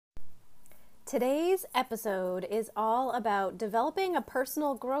Today's episode is all about developing a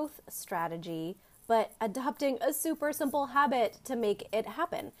personal growth strategy, but adopting a super simple habit to make it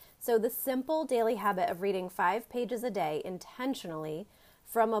happen. So the simple daily habit of reading 5 pages a day intentionally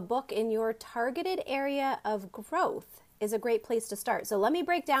from a book in your targeted area of growth is a great place to start. So let me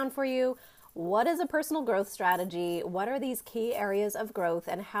break down for you, what is a personal growth strategy? What are these key areas of growth?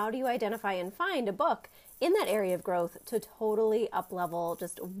 And how do you identify and find a book in that area of growth to totally up-level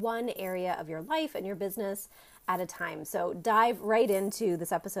just one area of your life and your business at a time? So dive right into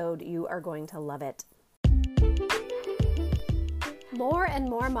this episode. You are going to love it. More and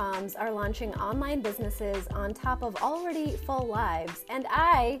more moms are launching online businesses on top of already full lives, and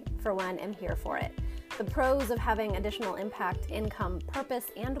I, for one, am here for it. The pros of having additional impact, income, purpose,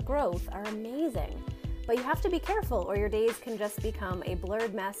 and growth are amazing. But you have to be careful or your days can just become a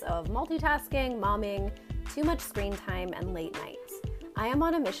blurred mess of multitasking, momming, too much screen time, and late nights. I am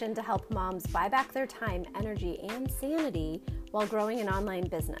on a mission to help moms buy back their time, energy, and sanity while growing an online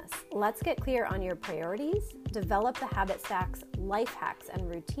business. Let's get clear on your priorities, develop the habit stacks, life hacks, and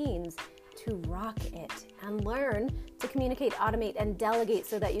routines to rock it, and learn to communicate, automate, and delegate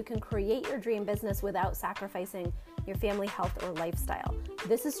so that you can create your dream business without sacrificing your family, health, or lifestyle.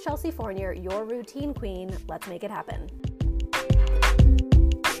 This is Chelsea Fournier, your routine queen. Let's make it happen.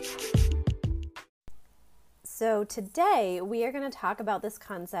 So today we are going to talk about this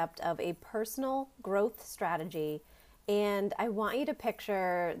concept of a personal growth strategy, and I want you to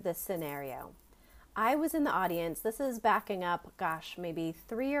picture this scenario. I was in the audience. This is backing up, maybe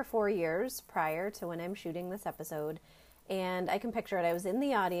 3 or 4 years prior to when I'm shooting this episode. And I can picture it. I was in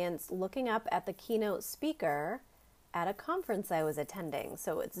the audience looking up at the keynote speaker at a conference I was attending.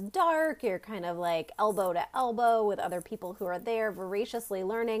 So it's dark. You're kind of like elbow to elbow with other people who are there voraciously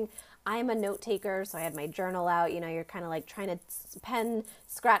learning. I'm a note taker, so I had my journal out. You're kind of like trying to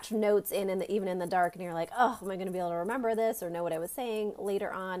scratch notes even in the dark. And you're like, oh, am I going to be able to remember this or know what I was saying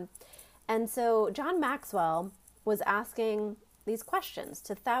later on? And so John Maxwell was asking these questions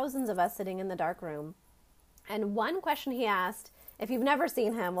to thousands of us sitting in the dark room. And one question he asked, if you've never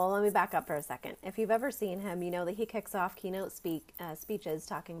seen him, well, let me back up for a second. If you've ever seen him, you know that he kicks off keynote speeches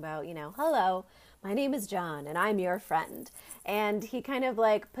talking about, hello, my name is John and I'm your friend. And he kind of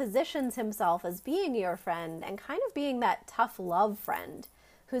like positions himself as being your friend and kind of being that tough love friend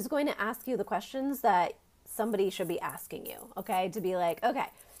who's going to ask you the questions that somebody should be asking you, okay? To be like, okay,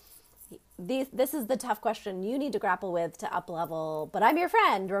 this is the tough question you need to grapple with to up level, but I'm your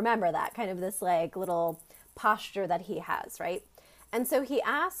friend. Remember that, kind of this like little posture that he has, right? And so he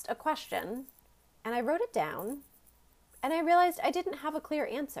asked a question and I wrote it down and I realized I didn't have a clear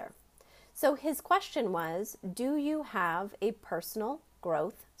answer. So his question was, do you have a personal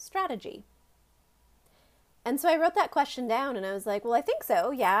growth strategy? And so I wrote that question down and I was like, well, I think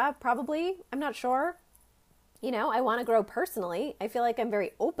so. Yeah, probably. I'm not sure. I want to grow personally. I feel like I'm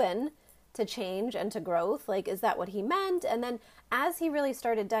very open to change and to growth. Like, is that what he meant? And then as he really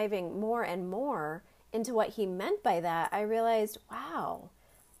started diving more and more into what he meant by that, I realized, wow,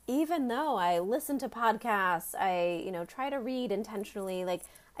 even though I listen to podcasts, I, try to read intentionally, like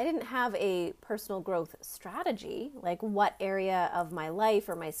I didn't have a personal growth strategy, like what area of my life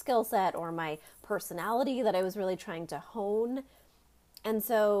or my skill set or my personality that I was really trying to hone. And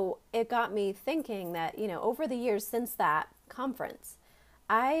so it got me thinking that, over the years since that conference,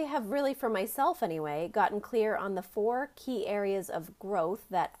 I have really, for myself anyway, gotten clear on the 4 key areas of growth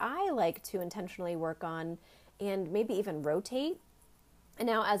that I like to intentionally work on and maybe even rotate. And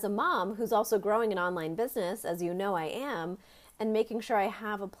now as a mom who's also growing an online business, as you know I am, and making sure I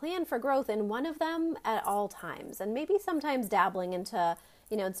have a plan for growth in one of them at all times. And maybe sometimes dabbling into,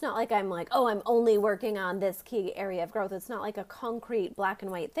 it's not like I'm like, oh, I'm only working on this key area of growth. It's not like a concrete black and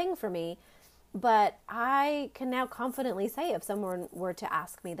white thing for me. But I can now confidently say, if someone were to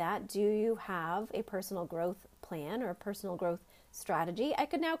ask me that, do you have a personal growth plan or a personal growth strategy? I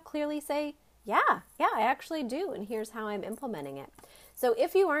could now clearly say, yeah, I actually do. And here's how I'm implementing it. So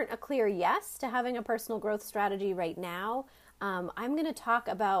if you aren't a clear yes to having a personal growth strategy right now, I'm going to talk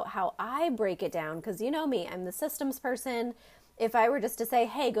about how I break it down, because you know me, I'm the systems person. If I were just to say,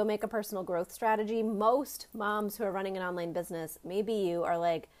 hey, go make a personal growth strategy, most moms who are running an online business, maybe you are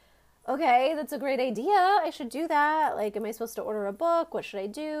like, okay, that's a great idea. I should do that. Like, am I supposed to order a book? What should I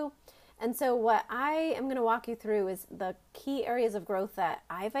do? And so what I am going to walk you through is the key areas of growth that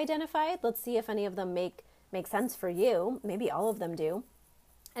I've identified. Let's see if any of them make sense for you. Maybe all of them do.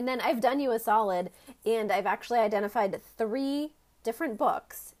 And then I've done you a solid, and I've actually identified 3 different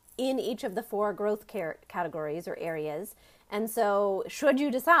books in each of the 4 growth categories or areas. And so should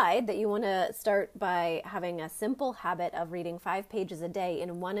you decide that you want to start by having a simple habit of reading 5 pages a day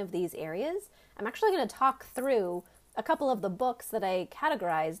in one of these areas, I'm actually going to talk through a couple of the books that I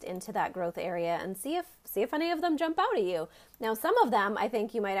categorized into that growth area and see if any of them jump out at you. Now, some of them I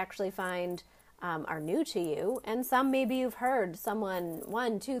think you might actually find are new to you, and some maybe you've heard someone,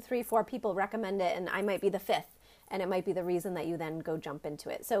 1, 2, 3, 4 people recommend it, and I might be the 5th, and it might be the reason that you then go jump into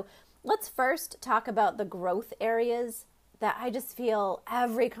it. So let's first talk about the growth areas that I just feel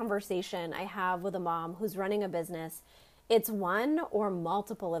every conversation I have with a mom who's running a business, it's one or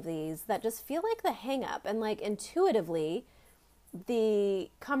multiple of these that just feel like the hang up. And like intuitively, the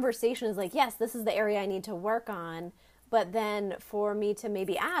conversation is like, yes, this is the area I need to work on. But then for me to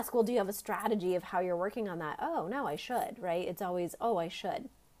maybe ask, well, do you have a strategy of how you're working on that? Oh, no, I should, right? It's always, oh, I should.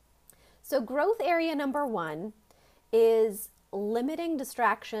 So growth area number 1 is limiting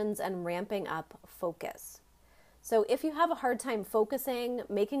distractions and ramping up focus. So if you have a hard time focusing,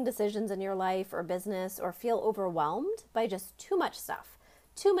 making decisions in your life or business, or feel overwhelmed by just too much stuff,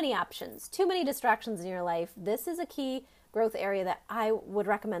 too many options, too many distractions in your life, this is a key growth area that I would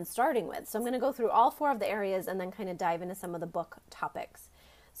recommend starting with. So I'm going to go through all 4 of the areas and then kind of dive into some of the book topics.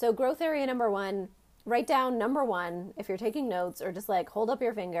 So growth area number 1, write down number 1 if you're taking notes, or just like hold up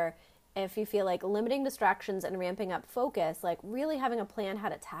your finger if you feel like limiting distractions and ramping up focus, like really having a plan how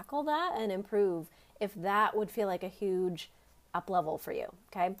to tackle that and improve, if that would feel like a huge up level for you,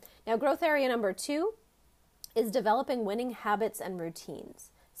 okay? Now, growth area number 2 is developing winning habits and routines.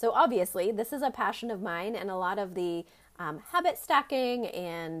 So obviously, this is a passion of mine, and a lot of the habit stacking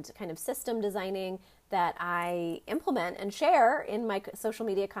and kind of system designing that I implement and share in my social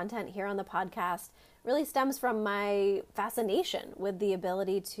media content here on the podcast really stems from my fascination with the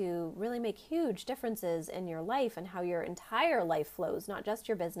ability to really make huge differences in your life and how your entire life flows, not just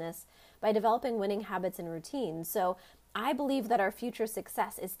your business, by developing winning habits and routines. So I believe that our future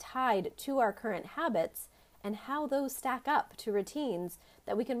success is tied to our current habits and how those stack up to routines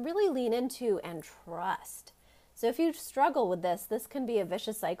that we can really lean into and trust. So if you struggle with this, this can be a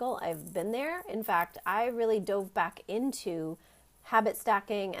vicious cycle. I've been there. In fact, I really dove back into habit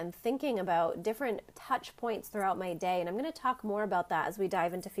stacking and thinking about different touch points throughout my day. And I'm going to talk more about that as we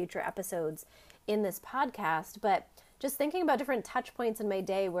dive into future episodes in this podcast. But just thinking about different touch points in my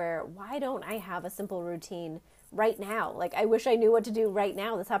day where, why don't I have a simple routine right now? Like, I wish I knew what to do right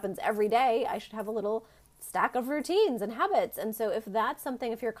now. This happens every day. I should have a little stack of routines and habits. And so if that's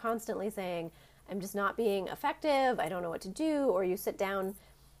something, if you're constantly saying, I'm just not being effective, I don't know what to do, or you sit down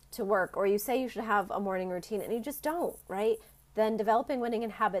to work, or you say you should have a morning routine and you just don't, right? Then developing winning in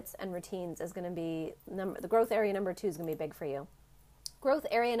habits and routines is going to be, the growth area number 2 is going to be big for you. Growth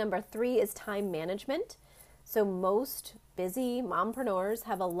area number 3 is time management. So most busy mompreneurs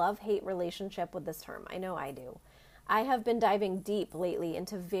have a love-hate relationship with this term. I know I do. I have been diving deep lately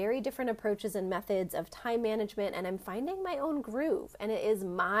into very different approaches and methods of time management, and I'm finding my own groove, and it is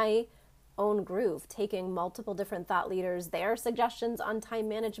my own groove, taking multiple different thought leaders, their suggestions on time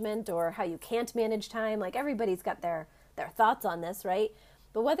management or how you can't manage time. Like, everybody's got their thoughts on this, right?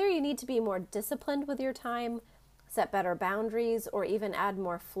 But whether you need to be more disciplined with your time, set better boundaries, or even add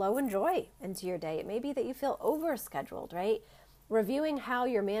more flow and joy into your day, it may be that you feel overscheduled, right? Reviewing how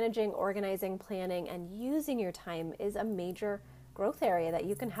you're managing, organizing, planning, and using your time is a major growth area that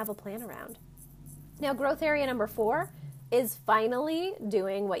you can have a plan around. Now, growth area number 4 is finally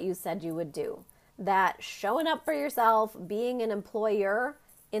doing what you said you would do. That showing up for yourself, being an employer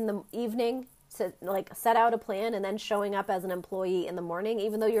in the evening, to like set out a plan, and then showing up as an employee in the morning,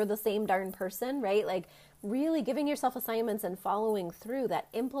 even though you're the same darn person, right? Like, really giving yourself assignments and following through that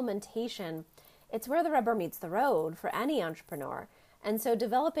implementation. It's where the rubber meets the road for any entrepreneur. And so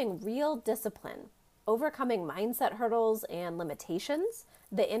developing real discipline, overcoming mindset hurdles and limitations,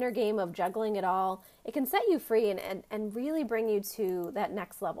 the inner game of juggling it all, it can set you free and really bring you to that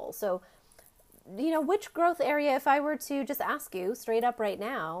next level. So, you know, which growth area, if I were to just ask you straight up right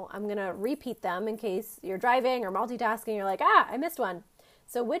now, I'm going to repeat them in case you're driving or multitasking, you're like, I missed one.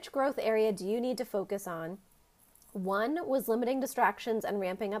 So which growth area do you need to focus on? 1 was limiting distractions and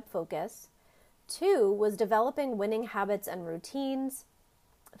ramping up focus. 2 was developing winning habits and routines.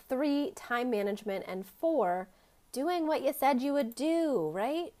 3, time management. And 4, doing what you said you would do,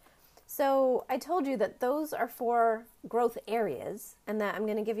 right? So I told you that those are 4 growth areas, and that I'm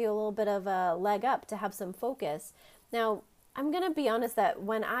going to give you a little bit of a leg up to have some focus. Now, I'm going to be honest that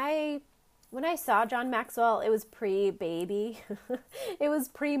when I saw John Maxwell, it was pre-baby, it was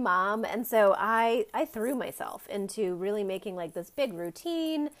pre-mom, and so I threw myself into really making like this big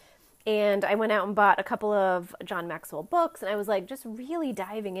routine, and I went out and bought a couple of John Maxwell books, and I was like just really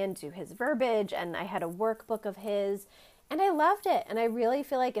diving into his verbiage, and I had a workbook of his, And I loved it. And I really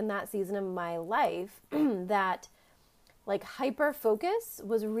feel like in that season of my life that like hyper focus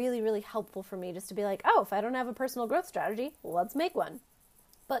was really, really helpful for me, just to be like, oh, if I don't have a personal growth strategy, let's make one.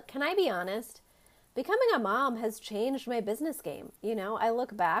 But can I be honest? Becoming a mom has changed my business game. You know, I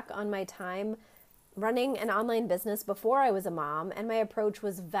look back on my time running an online business before I was a mom, and my approach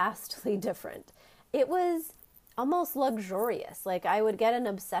was vastly different. It was almost luxurious. Like I would get an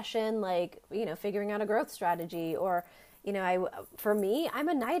obsession, like, you know, figuring out a growth strategy, or, you know, for me, I'm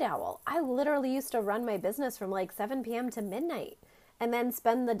a night owl. I literally used to run my business from like 7 p.m. to midnight and then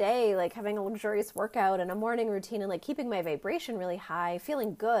spend the day like having a luxurious workout and a morning routine and like keeping my vibration really high,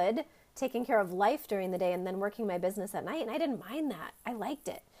 feeling good, taking care of life during the day, and then working my business at night. And I didn't mind that. I liked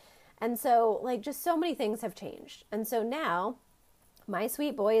it. And so like just so many things have changed. And so now my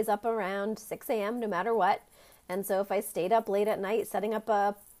sweet boy is up around 6 a.m. no matter what. And so if I stayed up late at night setting up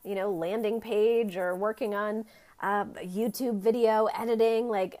a, you know, landing page or working on a YouTube video editing,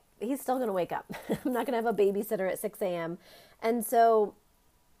 like he's still going to wake up. I'm not going to have a babysitter at 6 a.m. And so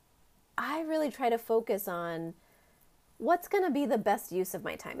I really try to focus on what's going to be the best use of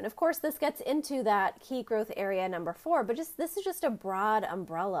my time. And of course, this gets into that key growth area number 4, but this is just a broad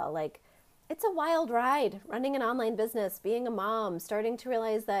umbrella. Like it's a wild ride running an online business, being a mom, starting to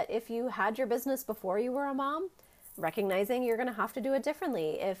realize that if you had your business before you were a mom, recognizing you're going to have to do it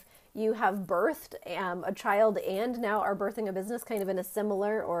differently. If you have birthed a child and now are birthing a business kind of in a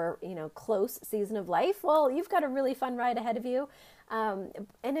similar or, you know, close season of life, well, you've got a really fun ride ahead of you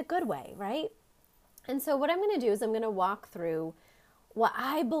in a good way, right? And so what I'm going to do is I'm going to walk through what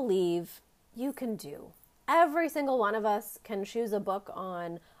I believe you can do. Every single one of us can choose a book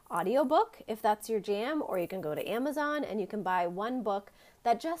on audiobook if that's your jam, or you can go to Amazon and you can buy one book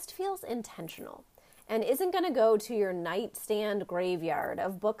that just feels intentional and isn't going to go to your nightstand graveyard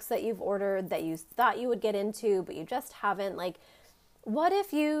of books that you've ordered that you thought you would get into, but you just haven't. Like, what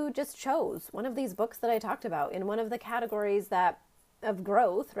if you just chose one of these books that I talked about in one of the categories that of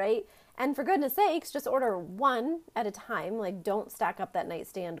growth, right? And for goodness sakes, just order one at a time. Like, don't stack up that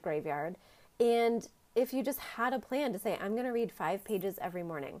nightstand graveyard. And if you just had a plan to say, I'm going to read 5 pages every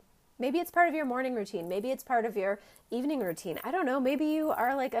morning. Maybe it's part of your morning routine. Maybe it's part of your evening routine. I don't know. Maybe you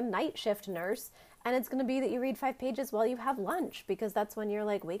are like a night shift nurse and it's going to be that you read 5 pages while you have lunch because that's when you're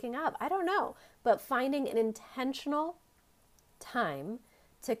like waking up. I don't know. But finding an intentional time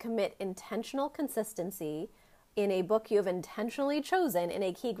to commit intentional consistency in a book you have intentionally chosen, in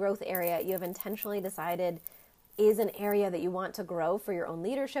a key growth area you have intentionally decided is an area that you want to grow for your own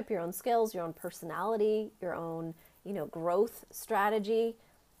leadership, your own skills, your own personality, your own, you know, growth strategy.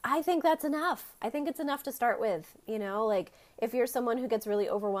 I think that's enough. I think it's enough to start with, you know, like if you're someone who gets really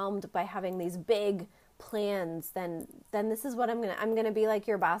overwhelmed by having these big plans, then this is what I'm going to be like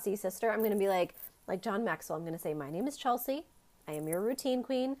your bossy sister. I'm going to be like John Maxwell. I'm going to say, my name is Chelsea. I am your routine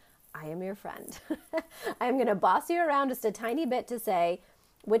queen. I am your friend. I'm going to boss you around just a tiny bit to say,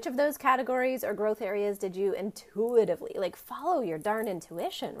 which of those categories or growth areas did you intuitively, like follow your darn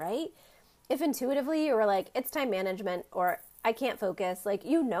intuition, right? If intuitively you were like, it's time management or I can't focus, like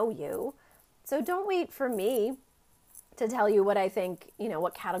you know you. So don't wait for me to tell you what I think, you know,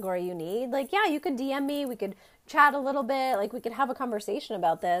 what category you need. Like, yeah, you could DM me, we could chat a little bit, like we could have a conversation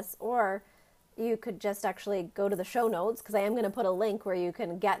about this, or you could just actually go to the show notes because I am going to put a link where you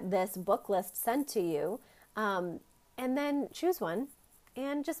can get this book list sent to you and then choose one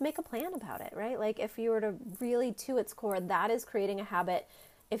and just make a plan about it, right? Like if you were to really to its core, that is creating a habit.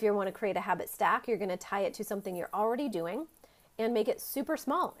 If you want to create a habit stack, you're going to tie it to something you're already doing and make it super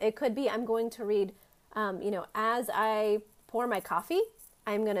small. It could be I'm going to read, as I pour my coffee,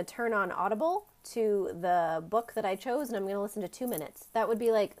 I'm going to turn on Audible to the book that I chose and I'm going to listen to 2 minutes. That would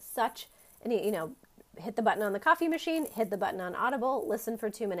be like such, hit the button on the coffee machine, hit the button on Audible, listen for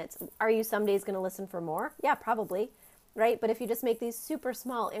 2 minutes. Are you some days going to listen for more? Yeah, probably. Right? But if you just make these super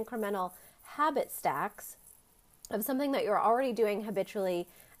small incremental habit stacks of something that you're already doing habitually,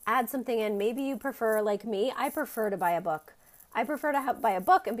 add something in. Maybe you prefer, like me, I prefer to buy a book. I prefer to buy a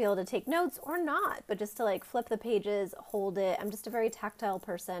book and be able to take notes or not, but just to like flip the pages, hold it. I'm just a very tactile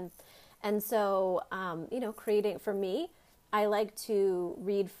person. And so, creating, for me, I like to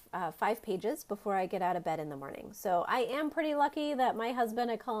read 5 pages before I get out of bed in the morning. So I am pretty lucky that my husband,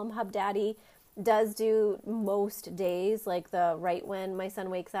 I call him Hub Daddy, does do most days, like the right when my son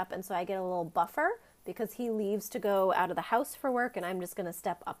wakes up. And so I get a little buffer because he leaves to go out of the house for work and I'm just going to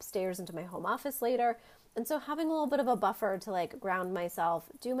step upstairs into my home office later. And so having a little bit of a buffer to like ground myself,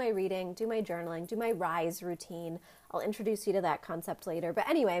 do my reading, do my journaling, do my rise routine. I'll introduce you to that concept later. But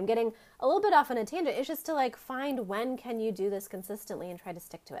anyway, I'm getting a little bit off on a tangent. It's just to like find when can you do this consistently and try to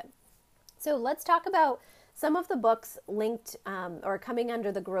stick to it. So let's talk about some of the books linked or coming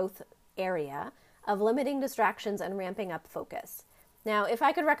under the growth area of limiting distractions and ramping up focus. Now, if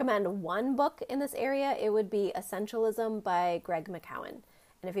I could recommend one book in this area, it would be Essentialism by Greg McKeown.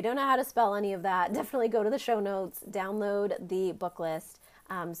 And if you don't know how to spell any of that, definitely go to the show notes, download the book list.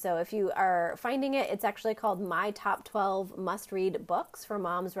 So if you are finding it, it's actually called My Top 12 Must-Read Books for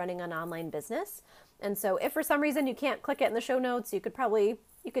Moms Running an Online Business. And so if for some reason you can't click it in the show notes, you could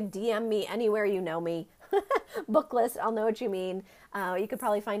DM me anywhere you know me. Book list, I'll know what you mean. You could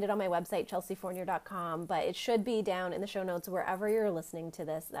probably find it on my website, chelseafournier.com, but it should be down in the show notes wherever you're listening to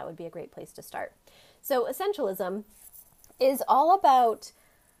this. That would be a great place to start. So Essentialism is all about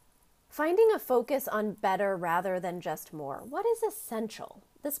finding a focus on better rather than just more. What is essential?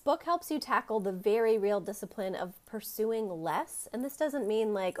 This book helps you tackle the very real discipline of pursuing less. And this doesn't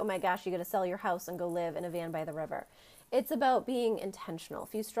mean like, oh my gosh, you got to sell your house and go live in a van by the river. It's about being intentional.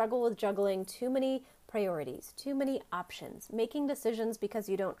 If you struggle with juggling too many priorities, too many options, making decisions because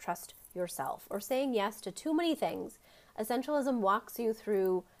you don't trust yourself, or saying yes to too many things, Essentialism walks you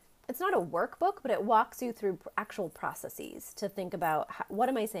through. It's not a workbook, but it walks you through actual processes to think about what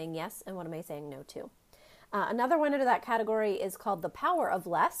am I saying yes and what am I saying no to. Another one under that category is called The Power of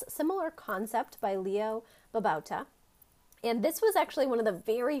Less, similar concept by Leo Babauta. And this was actually one of the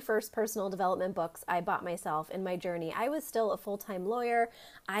very first personal development books I bought myself in my journey. I was still a full-time lawyer.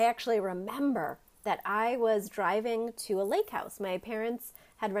 I actually remember that I was driving to a lake house. My parents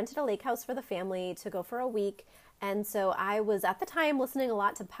had rented a lake house for the family to go for a week. And so I was at the time listening a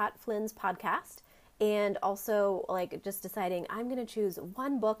lot to Pat Flynn's podcast, and also like just deciding I'm going to choose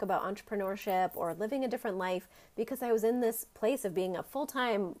one book about entrepreneurship or living a different life, because I was in this place of being a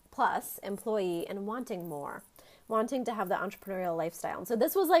full-time plus employee and wanting more, wanting to have the entrepreneurial lifestyle. And so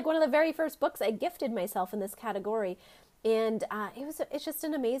this was like one of the very first books I gifted myself in this category. And it's just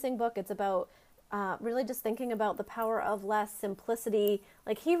an amazing book. It's about really just thinking about the power of less, simplicity.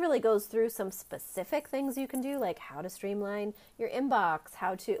 Like he really goes through some specific things you can do, like how to streamline your inbox,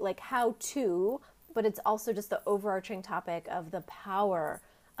 how to, but it's also just the overarching topic of the power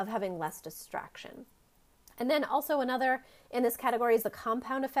of having less distraction. And then also another in this category is The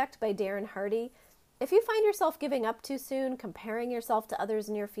Compound Effect by Darren Hardy. If you find yourself giving up too soon, comparing yourself to others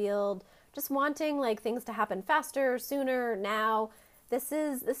in your field, just wanting like things to happen faster, sooner, now, This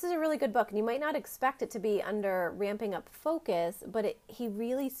is a really good book, and you might not expect it to be under ramping up focus, but he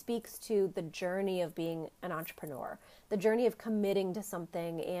really speaks to the journey of being an entrepreneur, the journey of committing to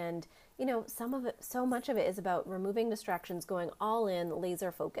something, and so much of it is about removing distractions, going all in,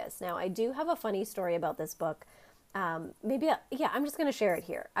 laser focus. Now, I do have a funny story about this book. I'm just going to share it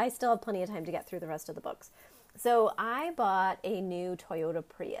here. I still have plenty of time to get through the rest of the books. So I bought a new Toyota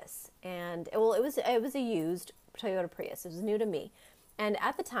Prius, and it was a used Toyota Prius. It was new to me. And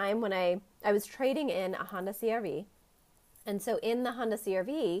at the time when I was trading in a Honda CR-V, and so in the Honda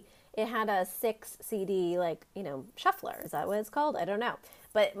CR-V, it had a 6 CD, shuffler. Is that what it's called? I don't know.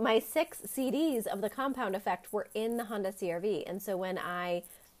 But my 6 CDs of The Compound Effect were in the Honda CR-V. And so when I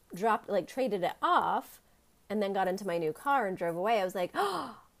traded it off and then got into my new car and drove away, I was like,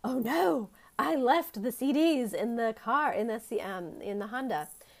 oh no, I left the CDs in the car, in the Honda.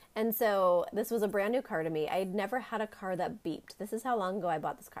 And so this was a brand new car to me. I had never had a car that beeped. This is how long ago I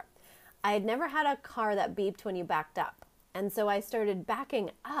bought this car. I had never had a car that beeped when you backed up. And so I started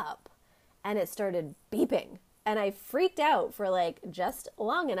backing up and it started beeping. And I freaked out for just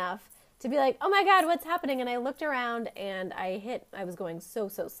long enough to be like, oh my God, what's happening? And I looked around and I was going so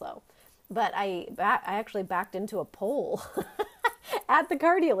slow. But I actually backed into a pole at the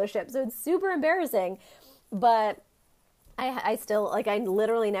car dealership. So it's super embarrassing. But I still, I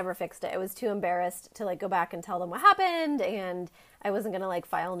literally never fixed it. I was too embarrassed to go back and tell them what happened, and I wasn't going to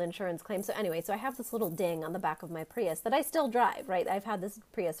file an insurance claim. So anyway, so I have this little ding on the back of my Prius that I still drive, right? I've had this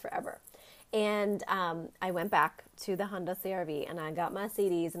Prius forever. And I went back to the Honda CR-V and I got my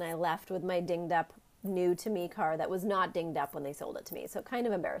CDs and I left with my dinged up new to me car that was not dinged up when they sold it to me. So kind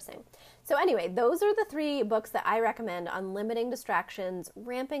of embarrassing. So anyway, those are the 3 books that I recommend on limiting distractions,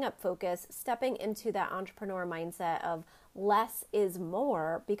 ramping up focus, stepping into that entrepreneur mindset of less is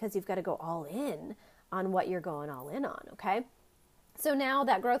more, because you've got to go all in on what you're going all in on. Okay. So now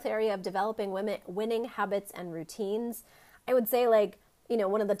that growth area of developing winning habits and routines, I would say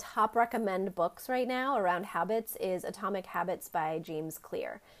one of the top recommend books right now around habits is Atomic Habits by James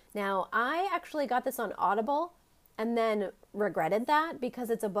Clear. Now, I actually got this on Audible and then regretted that, because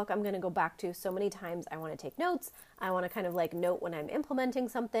it's a book I'm going to go back to so many times. I want to take notes. I want to kind of note when I'm implementing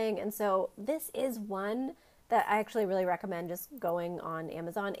something. And so this is one that I actually really recommend just going on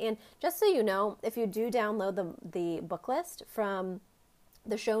Amazon. And just so you know, if you do download the book list from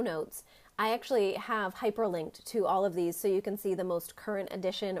the show notes, I actually have hyperlinked to all of these so you can see the most current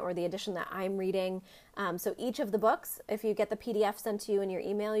edition or the edition that I'm reading. So each of the books, if you get the PDF sent to you in your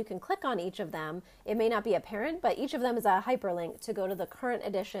email, you can click on each of them. It may not be apparent, but each of them is a hyperlink to go to the current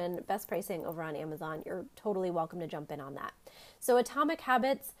edition, best pricing over on Amazon. You're totally welcome to jump in on that. So Atomic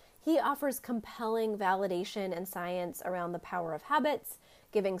Habits, he offers compelling validation and science around the power of habits,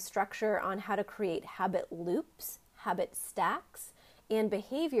 giving structure on how to create habit loops, habit stacks, and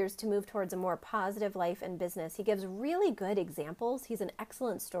behaviors to move towards a more positive life and business. He gives really good examples. He's an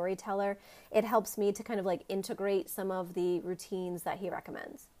excellent storyteller. It helps me to kind of like integrate some of the routines that he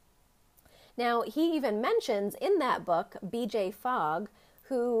recommends. Now, he even mentions in that book, BJ Fogg,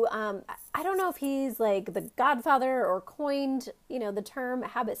 who I don't know if he's like the godfather or coined, the term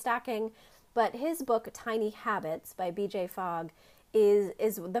habit stacking, but his book, Tiny Habits by BJ Fogg,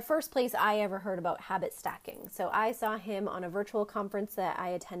 is the first place I ever heard about habit stacking. So I saw him on a virtual conference that I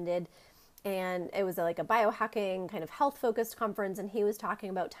attended, and it was like a biohacking kind of health-focused conference, and he was talking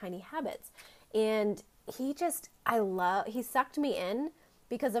about tiny habits. And he sucked me in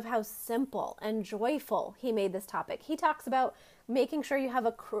because of how simple and joyful he made this topic. He talks about making sure you have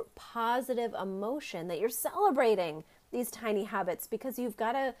a positive emotion, that you're celebrating these tiny habits because you've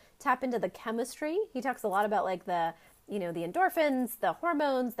got to tap into the chemistry. He talks a lot about like the endorphins, the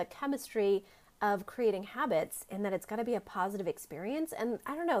hormones, the chemistry of creating habits, and that it's got to be a positive experience. And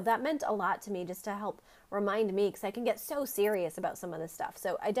I don't know, that meant a lot to me just to help remind me, because I can get so serious about some of this stuff.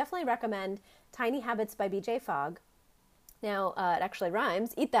 So I definitely recommend Tiny Habits by BJ Fogg. Now, it actually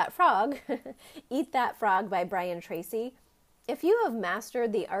rhymes, Eat That Frog. Eat That Frog by Brian Tracy. If you have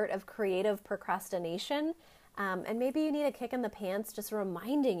mastered the art of creative procrastination, and maybe you need a kick in the pants, just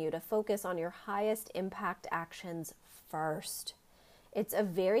reminding you to focus on your highest impact actions first. It's a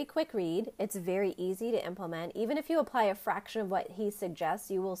very quick read. It's very easy to implement. Even if you apply a fraction of what he suggests,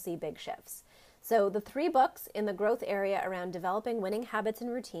 you will see big shifts. So the 3 books in the growth area around developing winning habits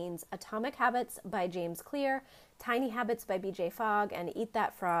and routines: Atomic Habits by James Clear, Tiny Habits by BJ Fogg, and Eat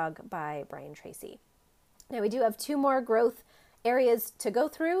That Frog by Brian Tracy. Now we do have 2 more growth areas to go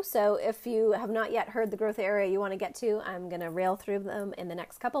through. So if you have not yet heard the growth area you want to get to, I'm going to rail through them in the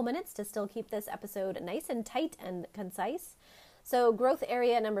next couple minutes to still keep this episode nice and tight and concise. So growth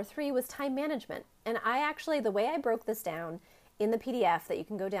area number 3 was time management. And the way I broke this down in the PDF that you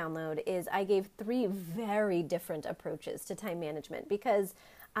can go download is I gave 3 very different approaches to time management, because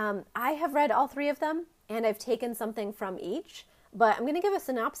I have read all 3 of them and I've taken something from each, but I'm going to give a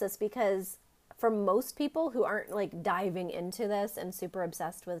synopsis because for most people who aren't like diving into this and super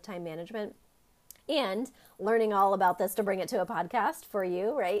obsessed with time management and learning all about this to bring it to a podcast for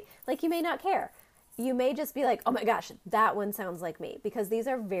you, right? Like, you may not care. You may just be like, oh my gosh, that one sounds like me, because these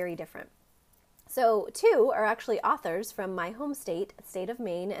are very different. So 2 are actually authors from my home state of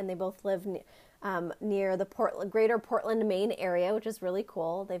Maine, and they both live near the greater Portland, Maine area, which is really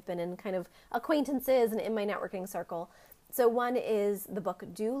cool. They've been in kind of acquaintances and in my networking circle. So one is the book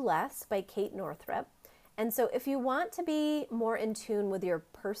Do Less by Kate Northrup. And so if you want to be more in tune with your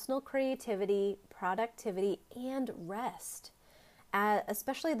personal creativity, productivity, and rest,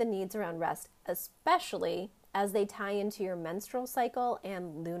 especially the needs around rest, especially as they tie into your menstrual cycle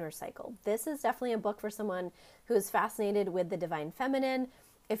and lunar cycle, this is definitely a book for someone who is fascinated with the divine feminine.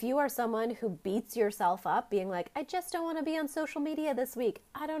 If you are someone who beats yourself up being like, I just don't want to be on social media this week,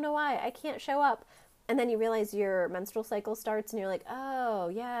 I don't know why, I can't show up. And then you realize your menstrual cycle starts and you're like, oh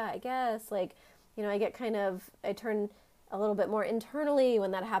yeah, I guess, like, I turn a little bit more internally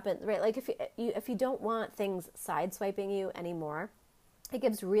when that happens, right? Like if you don't want things sideswiping you anymore, it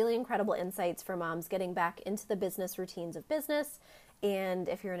gives really incredible insights for moms getting back into the business routines of business. And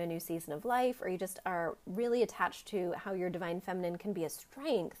if you're in a new season of life, or you just are really attached to how your divine feminine can be a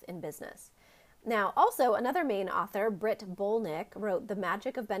strength in business. Now, also, another Maine author, Britt Bolnick, wrote The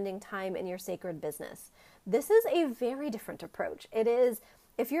Magic of Bending Time in Your Sacred Business. This is a very different approach. It is,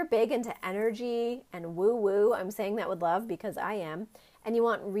 if you're big into energy and woo-woo, I'm saying that with love because I am, and you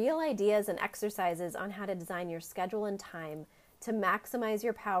want real ideas and exercises on how to design your schedule and time to maximize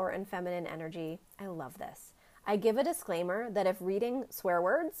your power and feminine energy, I love this. I give a disclaimer that if reading swear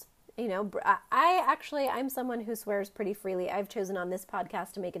words, I'm someone who swears pretty freely. I've chosen on this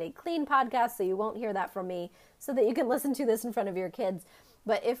podcast to make it a clean podcast, so you won't hear that from me, so that you can listen to this in front of your kids.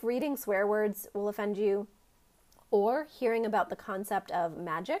 But if reading swear words will offend you, or hearing about the concept of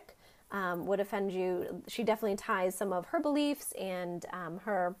magic would offend you, she definitely ties some of her beliefs and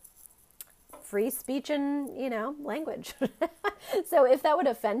her free speech and, language. So if that would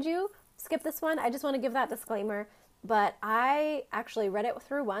offend you, skip this one. I just want to give that disclaimer. But I actually read it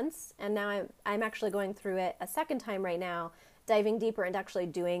through once, and now I'm actually going through it a second time right now, diving deeper into actually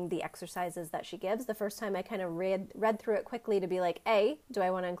doing the exercises that she gives. The first time I kind of read through it quickly to be like, A, do I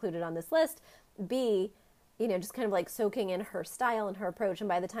want to include it on this list? B, just kind of like soaking in her style and her approach. And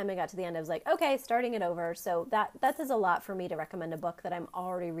by the time I got to the end, I was like, okay, starting it over. So that says a lot for me to recommend a book that I'm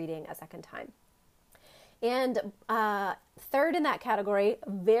already reading a second time. And third in that category,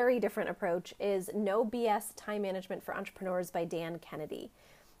 very different approach, is No BS Time Management for Entrepreneurs by Dan Kennedy.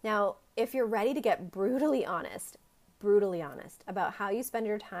 Now, if you're ready to get brutally honest about how you spend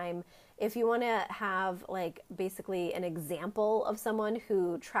your time, if you want to have like basically an example of someone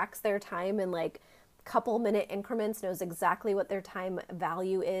who tracks their time in like couple minute increments, knows exactly what their time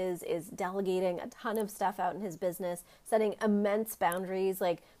value is delegating a ton of stuff out in his business, setting immense boundaries.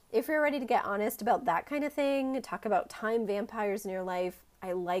 Like if you're ready to get honest about that kind of thing, talk about time vampires in your life,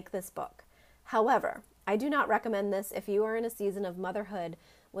 I like this book. However, I do not recommend this if you are in a season of motherhood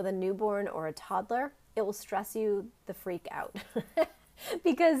with a newborn or a toddler. It will stress you the freak out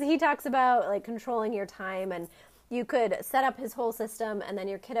because he talks about like controlling your time, and you could set up his whole system and then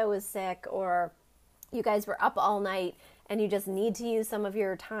your kiddo is sick, or you guys were up all night and you just need to use some of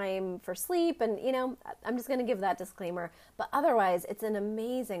your time for sleep. And, I'm just going to give that disclaimer. But otherwise, it's an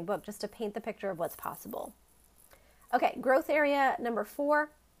amazing book just to paint the picture of what's possible. Okay, growth area number 4,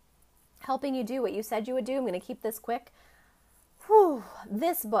 helping you do what you said you would do. I'm going to keep this quick.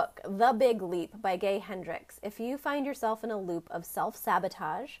 This book, The Big Leap by Gay Hendricks. If you find yourself in a loop of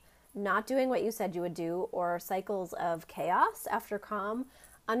self-sabotage, not doing what you said you would do, or cycles of chaos after calm,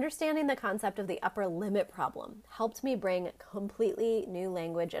 understanding the concept of the upper limit problem helped me bring completely new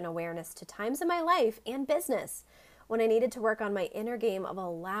language and awareness to times in my life and business when I needed to work on my inner game of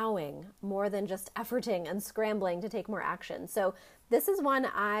allowing more than just efforting and scrambling to take more action. So this is one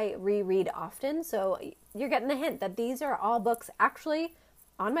I reread often. So you're getting the hint that these are all books actually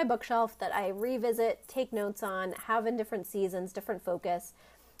on my bookshelf that I revisit, take notes on, have in different seasons, different focus.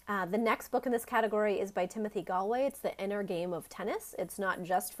 The next book in this category is by Timothy Gallwey. It's The Inner Game of Tennis. It's not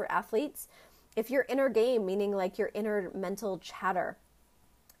just for athletes. If your inner game, meaning like your inner mental chatter,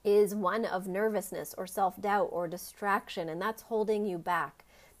 is one of nervousness or self-doubt or distraction, and that's holding you back,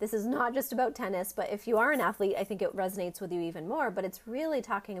 this is not just about tennis, but if you are an athlete, I think it resonates with you even more, but it's really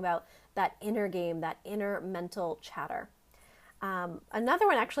talking about that inner game, that inner mental chatter. Another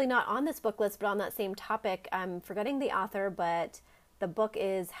one, actually not on this book list, but on that same topic, I'm forgetting the author, but the book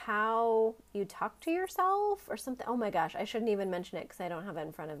is How You Talk to Yourself or something. Oh my gosh, I shouldn't even mention it because I don't have it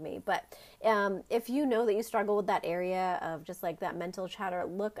in front of me. But if you know that you struggle with that area of just like that mental chatter,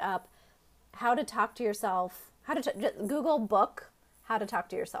 look up How to Talk to Yourself. Just Google book, How to Talk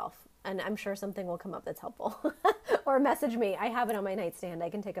to Yourself. And I'm sure something will come up that's helpful. Or message me. I have it on my nightstand. I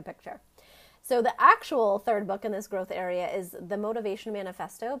can take a picture. So the actual third book in this growth area is The Motivation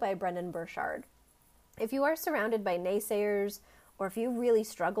Manifesto by Brendon Burchard. If you are surrounded by naysayers, or if you really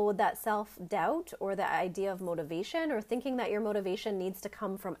struggle with that self-doubt or the idea of motivation, or thinking that your motivation needs to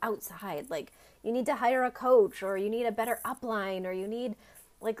come from outside, like you need to hire a coach, or you need a better upline, or you need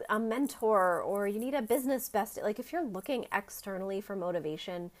like a mentor, or you need a business bestie, like if you're looking externally for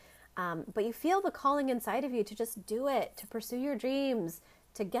motivation, but you feel the calling inside of you to just do it, to pursue your dreams,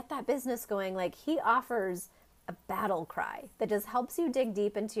 to get that business going, like he offers a battle cry that just helps you dig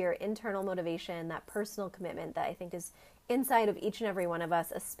deep into your internal motivation, that personal commitment that I think is inside of each and every one of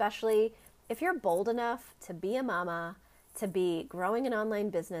us, especially if you're bold enough to be a mama, to be growing an online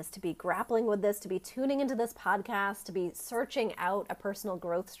business, to be grappling with this, to be tuning into this podcast, to be searching out a personal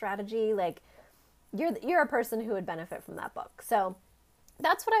growth strategy. Like you're a person who would benefit from that book. So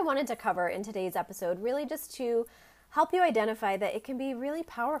that's what I wanted to cover in today's episode, really just to help you identify that it can be really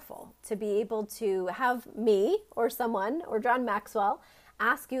powerful to be able to have me or someone or John Maxwell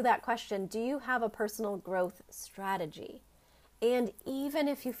ask you that question. Do you have a personal growth strategy? And even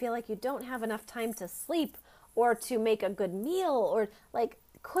if you feel like you don't have enough time to sleep or to make a good meal, or like,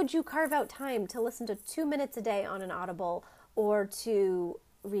 could you carve out time to listen to 2 minutes a day on an Audible, or to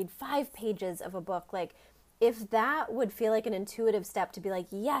read 5 pages of a book? Like, if that would feel like an intuitive step to be like,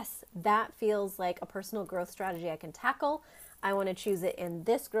 yes, that feels like a personal growth strategy I can tackle. I want to choose it in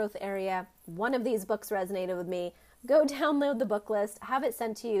this growth area. One of these books resonated with me. Go download the book list, have it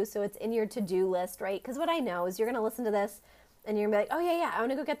sent to you so it's in your to-do list, right? Because what I know is you're going to listen to this and you're going to be like, oh yeah, I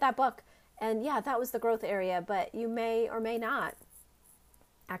want to go get that book. And yeah, that was the growth area, but you may or may not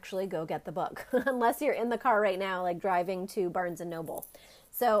actually go get the book unless you're in the car right now, like driving to Barnes & Noble.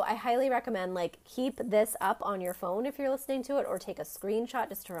 So I highly recommend keep this up on your phone if you're listening to it, or take a screenshot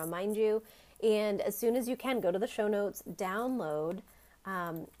just to remind you. And as soon as you can, go to the show notes, download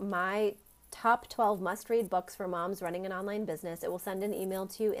my top 12 must-read books for moms running an online business. It will send an email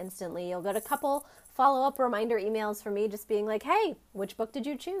to you instantly. You'll get a couple follow-up reminder emails from me just being like, hey, which book did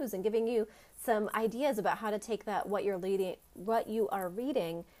you choose? And giving you some ideas about how to take that, what you are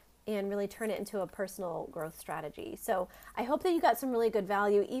reading, and really turn it into a personal growth strategy. So I hope that you got some really good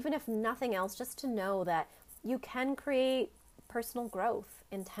value, even if nothing else, just to know that you can create personal growth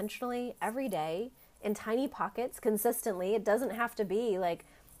intentionally every day in tiny pockets consistently. It doesn't have to be like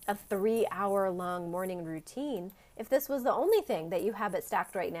a 3-hour long morning routine. If this was the only thing that you habit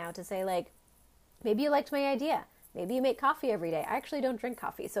stacked right now, to say like, maybe you liked my idea. Maybe you make coffee every day. I actually don't drink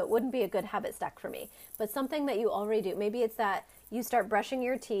coffee, so it wouldn't be a good habit stack for me. But something that you already do. Maybe it's that you start brushing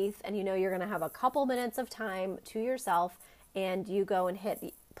your teeth and you know you're going to have a couple minutes of time to yourself and you go and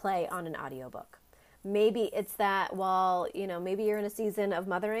hit play on an audiobook. Maybe it's that maybe you're in a season of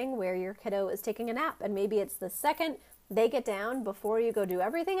mothering where your kiddo is taking a nap, and maybe it's the second they get down, before you go do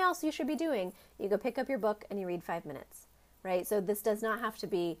everything else you should be doing, you go pick up your book and you read 5 minutes, right? So this does not have to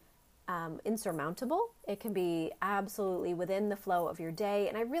be insurmountable. It can be absolutely within the flow of your day.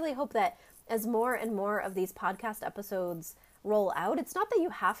 And I really hope that as more and more of these podcast episodes roll out, it's not that you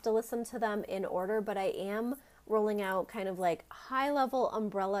have to listen to them in order, but I am rolling out kind of like high-level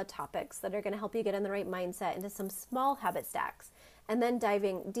umbrella topics that are going to help you get in the right mindset into some small habit stacks, and then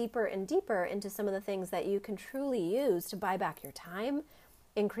diving deeper and deeper into some of the things that you can truly use to buy back your time,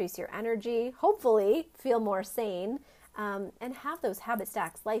 increase your energy, hopefully feel more sane, and have those habit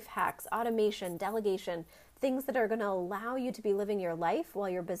stacks, life hacks, automation, delegation, things that are going to allow you to be living your life while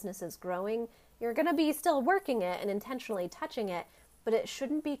your business is growing. You're going to be still working it and intentionally touching it, but it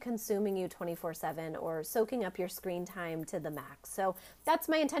shouldn't be consuming you 24/7 or soaking up your screen time to the max. So that's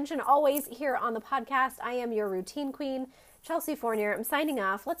my intention always here on the podcast. I am your routine queen, Chelsea Fournier. I'm signing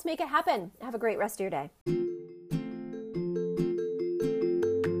off. Let's make it happen. Have a great rest of your day.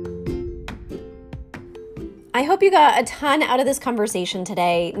 I hope you got a ton out of this conversation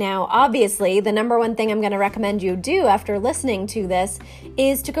today. Now, obviously, the number one thing I'm going to recommend you do after listening to this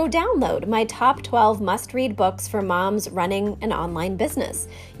is to go download my top 12 must-read books for moms running an online business.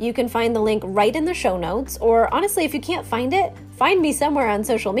 You can find the link right in the show notes, or honestly, if you can't find it, find me somewhere on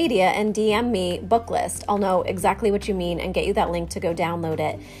social media and DM me book list. I'll know exactly what you mean and get you that link to go download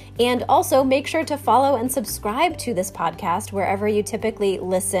it. And also make sure to follow and subscribe to this podcast wherever you typically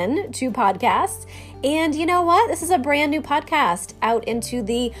listen to podcasts. And you know what? This is a brand new podcast out into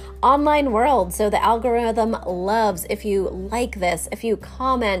the online world. So the algorithm loves if you like this, if you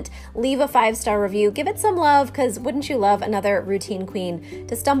comment, leave a 5-star review, give it some love, because wouldn't you love another routine queen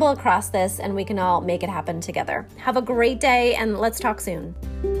to stumble across this and we can all make it happen together. Have a great day and let's talk soon.